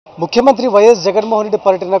ముఖ్యమంత్రి వైఎస్ జగన్మోహన్ రెడ్డి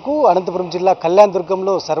పర్యటనకు అనంతపురం జిల్లా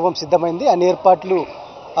కళ్యాణదుర్గంలో సర్వం సిద్ధమైంది. అన్ని ఏర్పాట్లు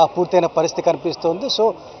పూర్తయిన పరిస్థితి కనిపిస్తోంది. సో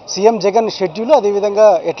సీఎం జగన్ షెడ్యూల్ అదేవిధంగా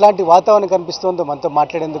ఎట్లాంటి వాతావరణం కనిపిస్తోందో మనతో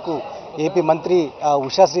మాట్లాడేందుకు ఏపీ మంత్రి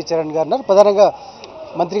ఉషాశ్రీ చరణ్ గారు ఉన్నారు. ప్రధానంగా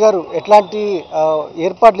మంత్రి గారు ఎట్లాంటి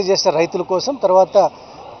ఏర్పాట్లు చేస్తారు రైతుల కోసం, తర్వాత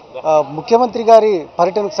ముఖ్యమంత్రి గారి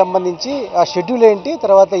పర్యటనకు సంబంధించి ఆ షెడ్యూల్ ఏంటి,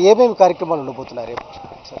 తర్వాత ఏమేమి కార్యక్రమాలు ఉండబోతున్నారు?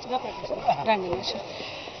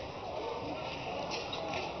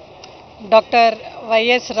 డాక్టర్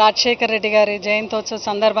వైఎస్ రాజశేఖర్ రెడ్డి గారి జయంతోత్సవ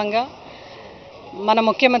సందర్భంగా మన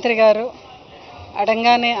ముఖ్యమంత్రి గారు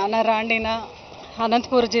అడంగానే అనరాండిన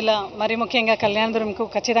అనంతపూర్ జిల్లా మరి ముఖ్యంగా కళ్యాణదుర్గంకు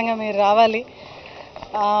ఖచ్చితంగా మీరు రావాలి,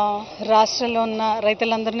 రాష్ట్రంలో ఉన్న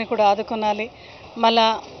రైతులందరినీ కూడా ఆదుకోనాలి, మళ్ళా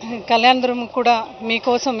కళ్యాణదుర్గం కూడా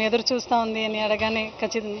మీకోసం ఎదురు చూస్తూ ఉంది అని అడగానే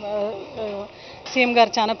ఖచ్చితంగా సీఎం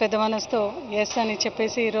గారు చాలా పెద్ద మనసుతో ఎస్ అని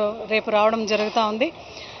చెప్పేసి రేపు రావడం జరుగుతూ ఉంది.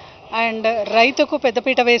 అండ్ రైతుకు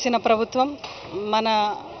పెద్దపీట వేసిన ప్రభుత్వం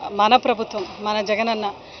మన ప్రభుత్వం, మన జగనన్న.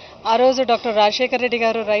 ఆ రోజు డాక్టర్ రాజశేఖర్ రెడ్డి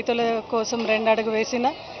గారు రైతుల కోసం 2 అడుగు వేసిన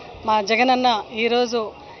మా జగనన్న ఈరోజు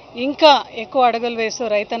ఇంకా ఎక్కువ అడుగులు వేస్తూ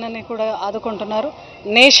రైతన్నని కూడా ఆదుకుంటున్నారు.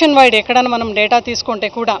 నేషన్ వైడ్ ఎక్కడన్నా మనం డేటా తీసుకుంటే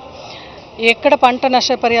కూడా ఎక్కడ పంట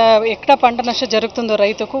నష్టం జరుగుతుందో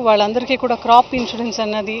రైతుకు వాళ్ళందరికీ కూడా క్రాప్ ఇన్సూరెన్స్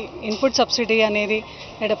అన్నది, ఇన్పుట్ సబ్సిడీ అనేది,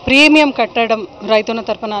 ప్రీమియం కట్టడం రైతుల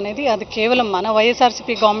తరపున అనేది అది కేవలం మన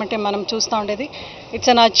వైఎస్ఆర్సీపీ గవర్నమెంటే మనం చూస్తూ ఉండేది.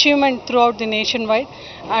 It's an achievement through out the nation wide.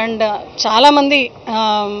 And చాలామంది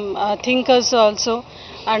థింకర్స్ ఆల్సో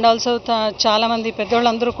చాలామంది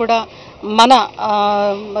పెద్దోళ్ళందరూ కూడా మన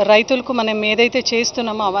రైతులకు మనం ఏదైతే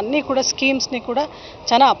చేస్తున్నామో అవన్నీ కూడా స్కీమ్స్ని కూడా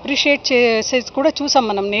చాలా అప్రిషియేట్ చేసేసి కూడా చూసాం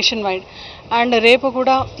మనం నేషన్ వైడ్. అండ్ రేపు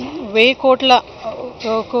కూడా 1000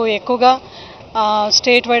 కోట్లకు ఎక్కువగా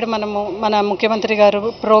స్టేట్ వైడ్ మన ముఖ్యమంత్రి గారు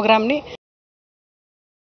ప్రోగ్రామ్ని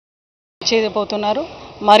చేయబోతున్నారు.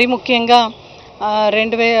 మరి ముఖ్యంగా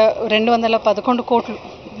 211 కోట్లు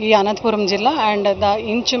ఈ అనంతపురం జిల్లా అండ్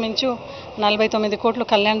ఇంచుమించు 49 కోట్లు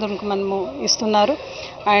కళ్యాణదుర్గంకు మనము ఇస్తున్నారు.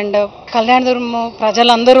 అండ్ కళ్యాణదుర్గం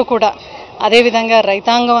ప్రజలందరూ కూడా అదేవిధంగా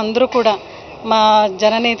రైతాంగం అందరూ కూడా మా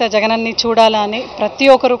జననేత జగనన్ని చూడాలని ప్రతి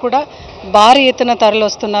ఒక్కరు కూడా భారీ ఎత్తున తరలి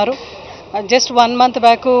వస్తున్నారు. జస్ట్ 1 మంత్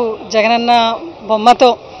బ్యాక్ జగనన్న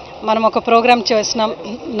బొమ్మతో మనం ఒక ప్రోగ్రామ్ చేసినాం.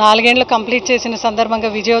 4 ఏళ్ళు కంప్లీట్ చేసిన సందర్భంగా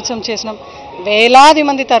విజయోత్సవం చేసినాం. వేలాది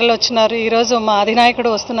మంది తరలి వచ్చినారు. ఈరోజు మా అధినాయకుడు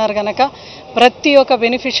వస్తున్నారు కనుక ప్రతి ఒక్క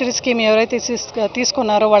బెనిఫిషరీ స్కీమ్ ఎవరైతే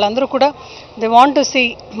తీసుకున్నారో వాళ్ళందరూ కూడా దే వాంట్ టు సీ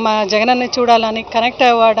మా జగనన్ని చూడాలని, కనెక్ట్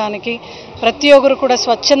అవ్వడానికి ప్రతి ఒక్కరు కూడా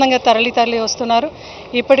స్వచ్ఛందంగా తరలి వస్తున్నారు.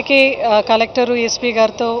 ఇప్పటికీ కలెక్టరు, ఎస్పీ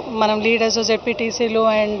గారితో మనం లీడర్స్, జెడ్పీటీసీలు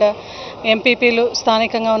అండ్ ఎంపీపీలు,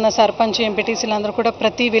 స్థానికంగా ఉన్న సర్పంచ్, ఎంపీటీసీలు అందరూ కూడా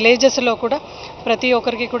ప్రతి విలేజెస్లో కూడా ప్రతి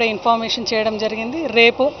ఒక్కరికి కూడా ఇన్ఫర్మేషన్ చేయడం జరిగింది.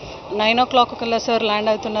 రేపు 9 o'clock కల్లా సార్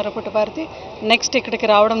ల్యాండ్ అవుతున్నారు పుట్టపర్తి. నెక్స్ట్ ఇక్కడికి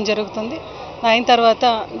రావడం జరుగుతుంది. అయిన తర్వాత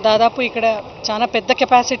దాదాపు ఇక్కడ చాలా పెద్ద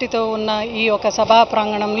కెపాసిటీతో ఉన్న ఈ ఒక సభా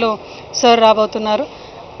ప్రాంగణంలో సార్ రాబోతున్నారు.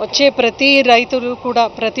 వచ్చే ప్రతి రైతులు కూడా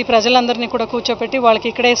ప్రతి ప్రజలందరినీ కూడా కూర్చోపెట్టి వాళ్ళకి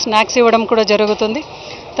ఇక్కడే స్నాక్స్ ఇవ్వడం కూడా జరుగుతుంది.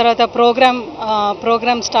 తర్వాత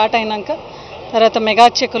ప్రోగ్రామ్ స్టార్ట్ అయినాక తర్వాత మెగా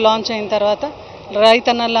చెక్ లాంచ్ అయిన తర్వాత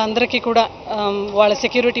రైతన్నలందరికీ కూడా వాళ్ళ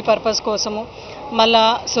సెక్యూరిటీ పర్పస్ కోసము, మళ్ళా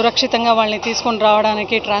సురక్షితంగా వాళ్ళని తీసుకొని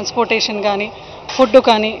రావడానికి ట్రాన్స్పోర్టేషన్ కానీ, ఫుడ్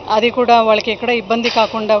కానీ అది కూడా వాళ్ళకి ఎక్కడ ఇబ్బంది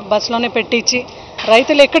కాకుండా బస్సులోనే పెట్టించి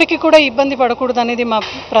రైతులు ఎక్కడికి కూడా ఇబ్బంది పడకూడదు అనేది మా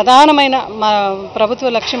ప్రధానమైన ప్రభుత్వ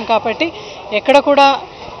లక్ష్యం. కాబట్టి ఎక్కడ కూడా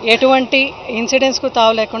ఎటువంటి ఇన్సిడెంట్స్కు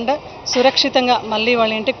తావు లేకుండా సురక్షితంగా మళ్ళీ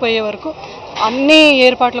వాళ్ళ ఇంటికి పోయే వరకు అన్ని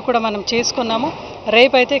ఏర్పాట్లు కూడా మనం చేసుకున్నాము.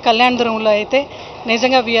 రేపైతే కళ్యాణదుర్గంలో అయితే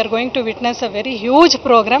నిజంగా we are going to witness a very huge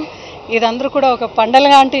programme. ఇదందరూ కూడా ఒక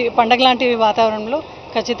పండగ లాంటి వాతావరణంలో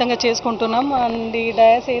ఖచ్చితంగా చేసుకుంటున్నాం. అండ్ ఈ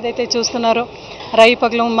డయాస్ ఏదైతే చూస్తున్నారో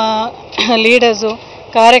రైపగలు మా లీడర్సు,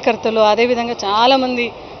 కార్యకర్తలు, అదేవిధంగా చాలామంది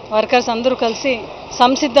వర్కర్స్ అందరూ కలిసి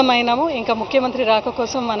సంసిద్ధమైనాము. ఇంకా ముఖ్యమంత్రి రాక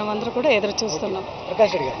కోసం మనం అందరూ కూడా ఎదురు చూస్తున్నాం.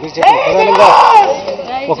 ప్రకాష్ రెడ్డి గారు, మీరు చెప్పండి. ప్రధానంగా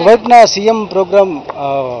ఒకవైపున సీఎం ప్రోగ్రామ్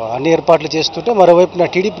అన్ని ఏర్పాట్లు చేస్తుంటే మరోవైపున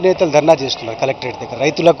టీడీపీ నేతలు ధర్నా చేస్తున్నారు కలెక్టరేట్ దగ్గర.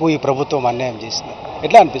 రైతులకు ఈ ప్రభుత్వం అన్యాయం చేసింది,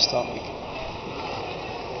 ఎట్లా అనిపిస్తాం మీకు?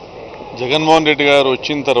 జగన్మోహన్ రెడ్డి గారు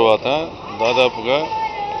వచ్చిన తర్వాత దాదాపుగా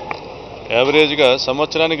యావరేజ్గా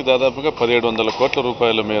సంవత్సరానికి దాదాపుగా 1700 కోట్ల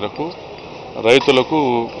రూపాయల మేరకు రైతులకు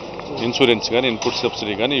ఇన్సూరెన్స్ కానీ, ఇన్పుట్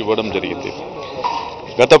సబ్సిడీ కానీ ఇవ్వడం జరిగింది.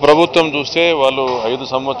 గత ప్రభుత్వం చూస్తే వాళ్ళు 5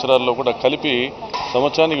 సంవత్సరాల్లో కూడా కలిపి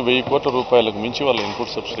సంవత్సరానికి 1000 కోట్ల రూపాయలకు మించి వాళ్ళ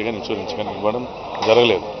ఇన్పుట్ సబ్సిడీ కానీ, ఇన్సూరెన్స్ కానీ ఇవ్వడం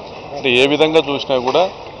జరగలేదు. అంటే ఏ విధంగా చూసినా కూడా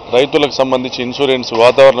రైతులకు సంబంధించి ఇన్సూరెన్స్,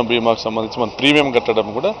 వాతావరణ బీమాకు సంబంధించి మన ప్రీమియం కట్టడం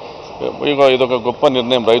కూడా ఇదొక గొప్ప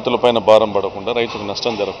నిర్ణయం. రైతులపైన భారం పడకుండా, రైతులకు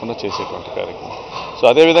నష్టం జరగకుండా చేసేటువంటి కార్యక్రమం. సో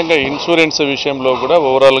అదేవిధంగా ఇన్సూరెన్స్ విషయంలో కూడా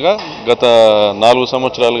ఓవరాల్గా గత 4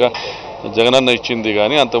 సంవత్సరాలుగా జగనన్న ఇచ్చింది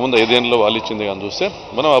కానీ అంతకుముందు 5 ఏళ్ళలో వాళ్ళు ఇచ్చింది కానీ చూస్తే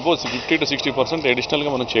మనం అబౌవ్ 50 to 60% అడిషనల్గా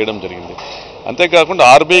మనం చేయడం జరిగింది. అంతేకాకుండా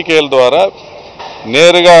ఆర్బీకేల ద్వారా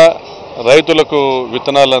నేరుగా రైతులకు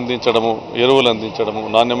విత్తనాలు అందించడము, ఎరువులు అందించడము,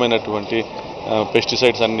 నాణ్యమైనటువంటి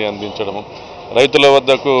పెస్టిసైడ్స్ అన్నీ అందించడము, రైతుల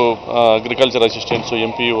వద్దకు అగ్రికల్చర్ అసిస్టెంట్స్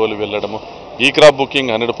ఎంపీఓలు వెళ్ళడము, ఈ క్రాప్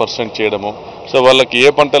బుకింగ్ 100% చేయడము. సో వాళ్ళకి ఏ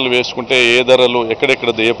పంటలు వేసుకుంటే ఏ ధరలు,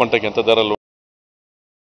 ఎక్కడెక్కడ ఏ పంటకి ఎంత ధరలు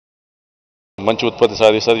మంచి ఉత్పత్తి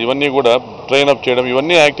సాధిస్తారు, ఇవన్నీ కూడా ట్రైనప్ చేయడం,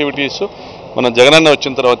 ఇవన్నీ యాక్టివిటీస్ మన జగనన్న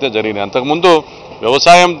వచ్చిన తర్వాతే జరిగినాయి. అంతకుముందు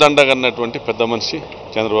వ్యవసాయం దండగన్నటువంటి పెద్ద మనిషి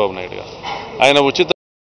చంద్రబాబు నాయుడు గారు. ఆయన ఉచిత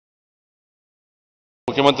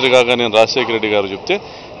ముఖ్యమంత్రి కాగా నేను రాజశేఖర రెడ్డి గారు చెప్తే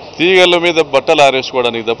తీగల మీద బట్టలు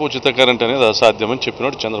ఆరేసుకోవడానికి తప్ప ఉచిత కరెంట్ అనేది అసాధ్యమని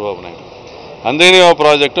చెప్పినాడు చంద్రబాబు నాయుడు. అందేనివా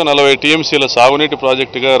ప్రాజెక్టు 40 టీఎంసీల సాగునీటి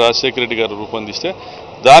ప్రాజెక్టుగా రాజశేఖర రెడ్డి గారు రూపొందిస్తే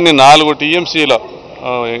దాన్ని 4 టీఎంసీల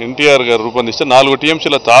ఎన్టీఆర్ గారు రూపొందిస్తే 4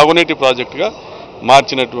 టీఎంసీల తాగునీటి ప్రాజెక్టుగా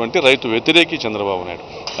మార్చినటువంటి రైతు వ్యతిరేకి చంద్రబాబు నాయుడు.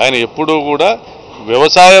 ఆయన ఎప్పుడూ కూడా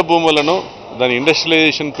వ్యవసాయ భూములను దాని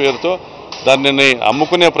ఇండస్ట్రియలైజేషన్ పేరుతో దానిని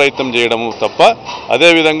అమ్ముకునే ప్రయత్నం చేయడము తప్ప,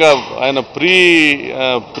 అదేవిధంగా ఆయన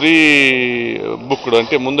ప్రీ బుక్డ్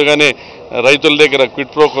అంటే ముందుగానే రైతుల దగ్గర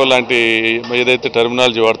క్విట్ ప్రోకో లాంటి ఏదైతే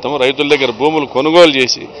టర్మినాలజీ వాడతామో రైతుల దగ్గర భూములు కొనుగోలు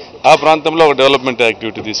చేసి ఆ ప్రాంతంలో ఒక డెవలప్మెంట్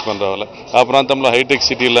యాక్టివిటీ తీసుకొని రావాలి, ఆ ప్రాంతంలో హైటెక్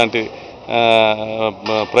సిటీ లాంటి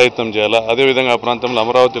ప్రయత్నం చేయాలా, అదేవిధంగా ఆ ప్రాంతంలో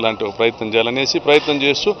అమరావతి లాంటి ఒక ప్రయత్నం చేయాలనేసి ప్రయత్నం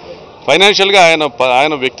చేస్తూ ఫైనాన్షియల్గా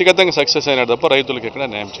ఆయన వ్యక్తిగతంగా సక్సెస్ అయినాడు తప్ప రైతులకు ఎక్కడ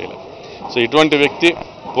న్యాయం చేయలేదు. సో ఇటువంటి వ్యక్తి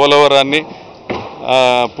పోలవరాన్ని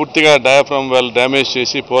పూర్తిగా డయాఫ్రమ్ వెల్ డ్యామేజ్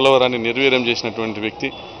చేసి పోలవరాన్ని నిర్వీర్యం చేసినటువంటి వ్యక్తి,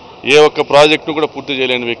 ఏ ఒక్క ప్రాజెక్టును కూడా పూర్తి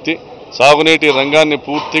చేయలేని వ్యక్తి, సాగునీటి రంగాన్ని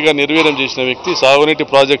పూర్తిగా నిర్వీర్యం చేసిన వ్యక్తి. సాగునీటి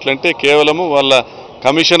ప్రాజెక్టులు అంటే కేవలము వాళ్ళ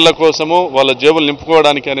కమిషన్ల కోసము వాళ్ళ జేబులు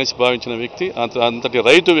నింపుకోవడానికి అనేసి భావించిన వ్యక్తి, అంతటి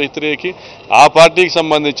రైతు వ్యతిరేకి. ఆ పార్టీకి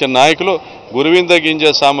సంబంధించిన నాయకులు గురువింద గింజ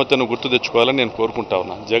సామెతను గుర్తు తెచ్చుకోవాలని నేను కోరుకుంటా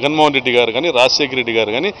ఉన్నాను. జగన్మోహన్ రెడ్డి గారు కానీ రాజశేఖర రెడ్డి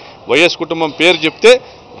గారు కానీ వైఎస్ కుటుంబం పేరు చెప్తే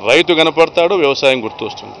రైతు కనపడతాడు, వ్యవసాయం గుర్తు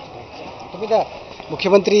వస్తుంది.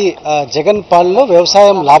 ముఖ్యమంత్రి జగన్ పాలనలో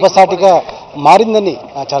వ్యవసాయం లాభసాటిగా మారిందని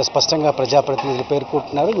చాలా స్పష్టంగా ప్రజాప్రతినిధులు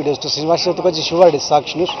పేర్కొంటున్నారు. వీడియోస్ శ్రీనివాసరావుతో కలిసి శివారెడ్డి,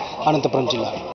 సాక్షి న్యూస్, అనంతపురం జిల్లా.